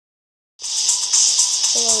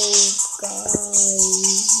guys? This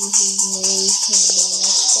is mayhem.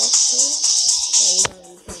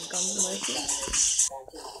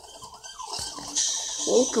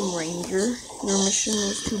 Welcome, Ranger. Your mission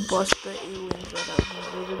is to bust the aliens that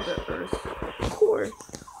have invaded the Earth core.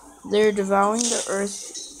 They're devouring the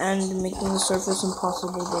Earth and making the surface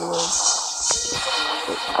impossible to live.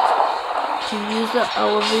 To use the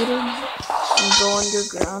elevator and go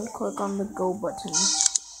underground, click on the go button.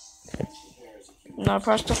 Now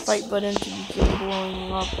press the fight button to begin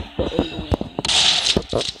blowing up the aliens.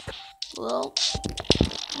 Well,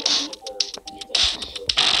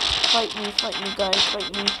 fight me guys,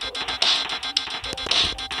 fight me.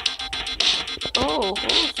 Oh, so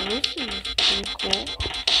this is pretty cool.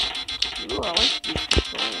 Ooh, I like these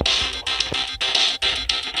controls.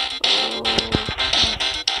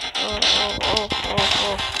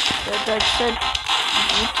 That said, you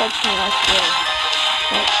touch me, I swear.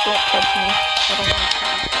 Don't touch me. I don't want to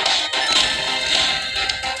touch you.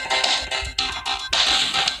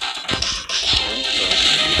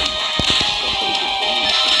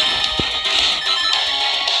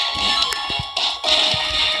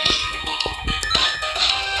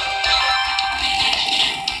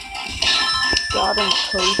 Got him,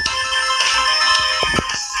 coach.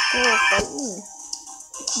 Oh, fight me.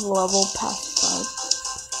 Level past 5.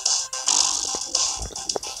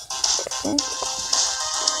 Okay.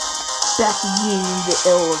 Back again in the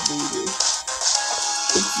elevator.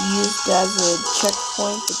 It's used as a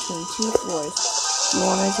checkpoint between two floors. If you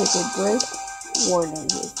want to take a break, warning.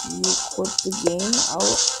 If you quit the game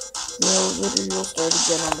out, the elevator will start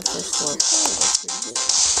again on the first floor. Oh, that's pretty good.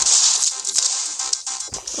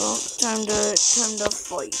 Well, time to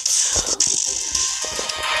fight.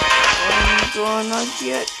 Not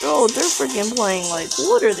yet. Oh, they're freaking playing, like,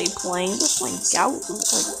 what are they playing? They're playing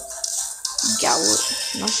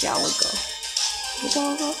not Galaga.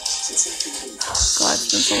 God, it's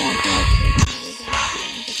been so long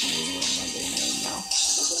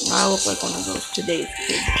since I look like one of those today's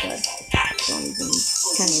kids that can't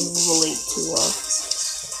even relate to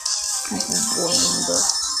people born in the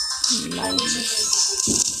 90s.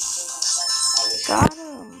 Got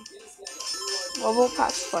him. Level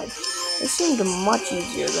past 5. It seemed much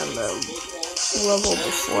easier than the level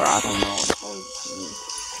before. I don't know. It's probably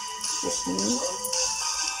just me.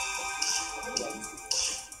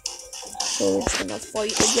 So it's gonna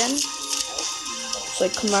fight again. It's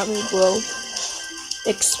like, come at me, bro.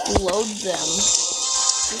 Explode them.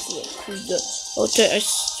 Who's the? What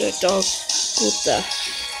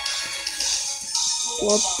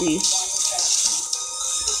the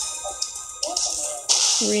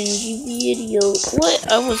cringy video? What?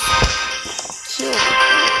 I was killed.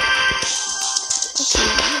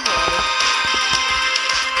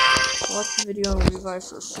 Watch the video and revive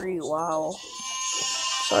for free. Wow.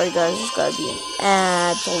 Sorry guys, it's gotta be an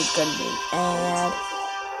ad. It's always gotta be an ad.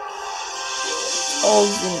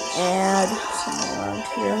 Always an ad. Somewhere around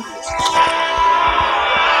here.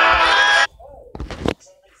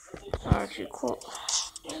 Actually, cool.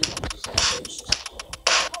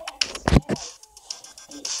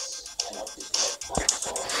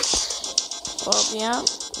 Well, yeah,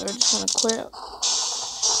 they're just gonna quit.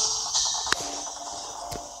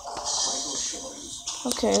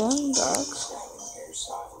 Okay, then, back.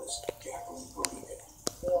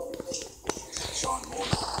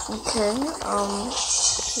 Okay,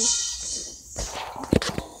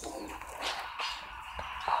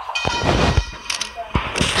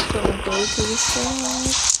 gonna go to the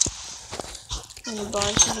side. Gonna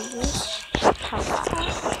buy some of this.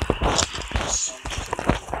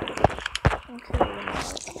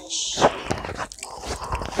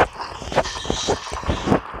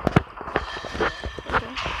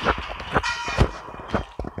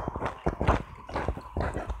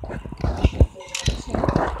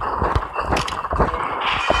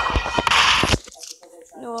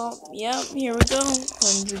 Well, yeah, here we go.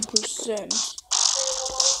 100%.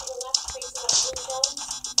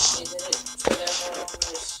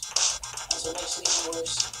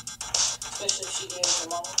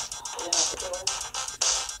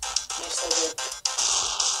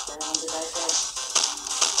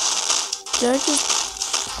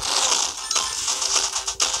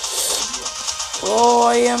 Oh,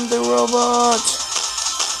 I am the robot.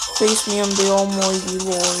 Face me, I'm the almighty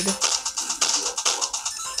lord.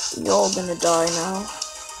 Y'all gonna die now.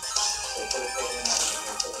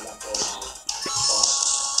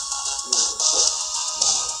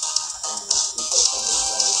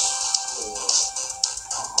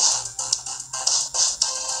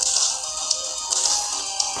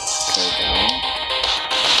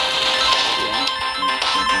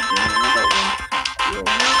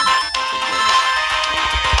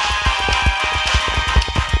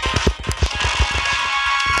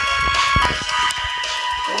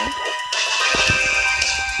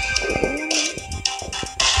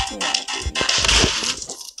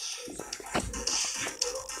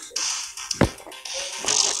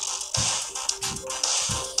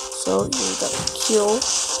 So you got the kill.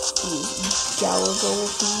 Use Galago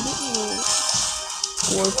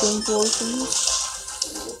Warping Portions.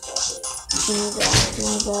 Give me that.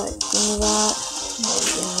 No,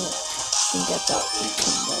 dang it. Didn't get that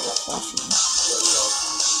because that was flashing.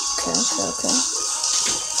 Okay.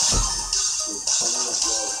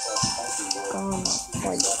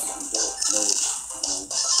 Fight.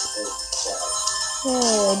 Yeah,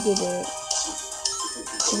 I did it.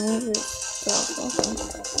 Can you stop? Okay.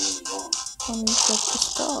 Let me check the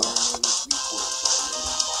stop.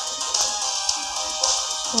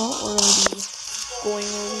 Well, we're gonna be going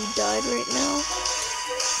where we died right now.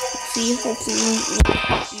 See, hopefully we'll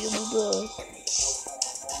be able to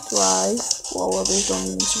thrive while others don't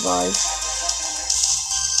even survive.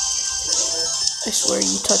 I swear,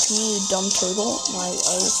 you touch me, you dumb turtle, and I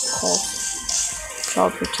will call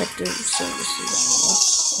Child Protective Services on you.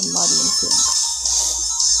 I'm not even kidding.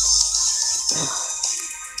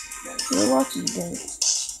 You're lucky, dude.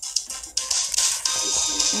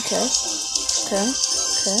 Okay.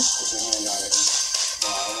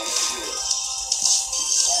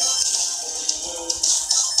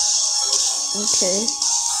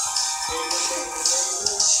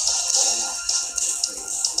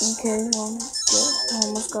 Okay, well, good. I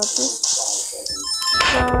almost got this.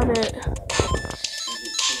 Got it.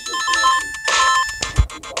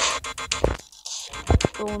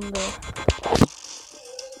 Go in there.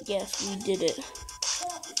 Yes, we did it.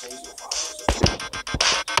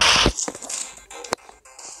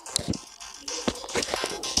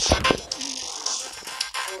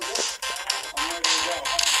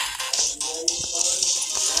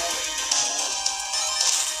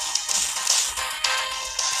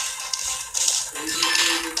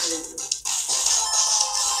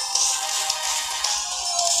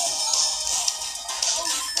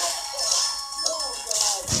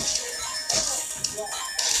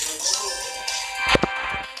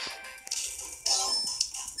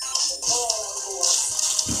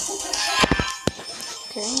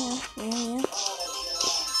 Okay, yeah.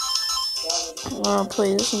 I'm gonna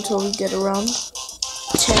play this until we get around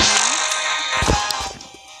 10 minutes.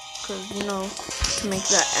 Because, you know, to make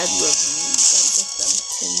that ad revenue, you gotta get them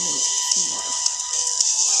 10 minutes more.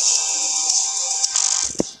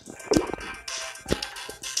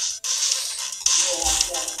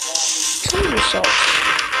 Kill yourself.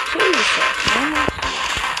 I'm not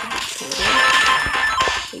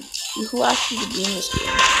here. Who asked you to be in this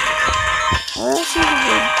game? Well, this is a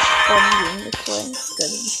good fun game to play. You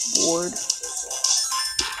gotta be bored.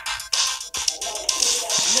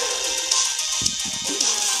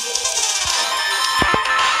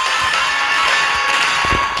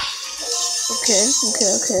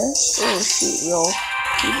 Okay. Oh shoot, yo.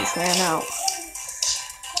 He just ran out.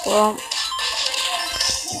 Well,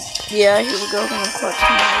 yeah, here we go. Gonna clutch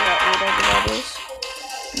whatever that is.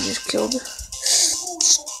 You just killed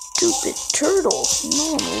stupid turtle. No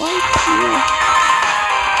one likes you.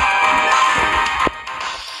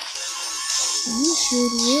 You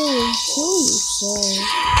should really kill yourself.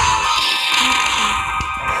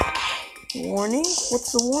 Warning? What's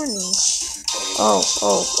the warning? Oh,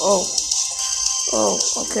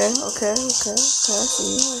 okay. I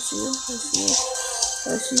see you.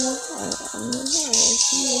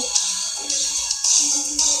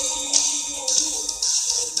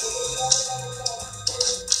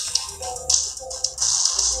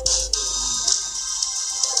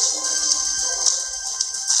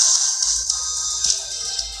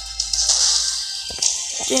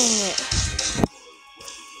 Dang it.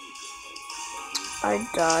 I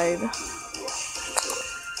died.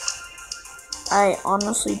 I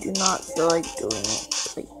honestly do not feel like doing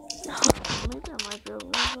it. Like, maybe I might be able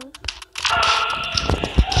to.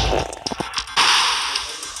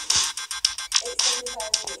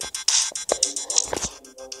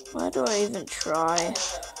 Why do I even try?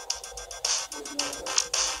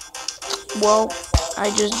 Well, I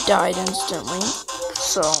just died instantly.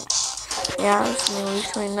 So, yeah, it's nearly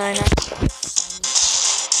 29 hours.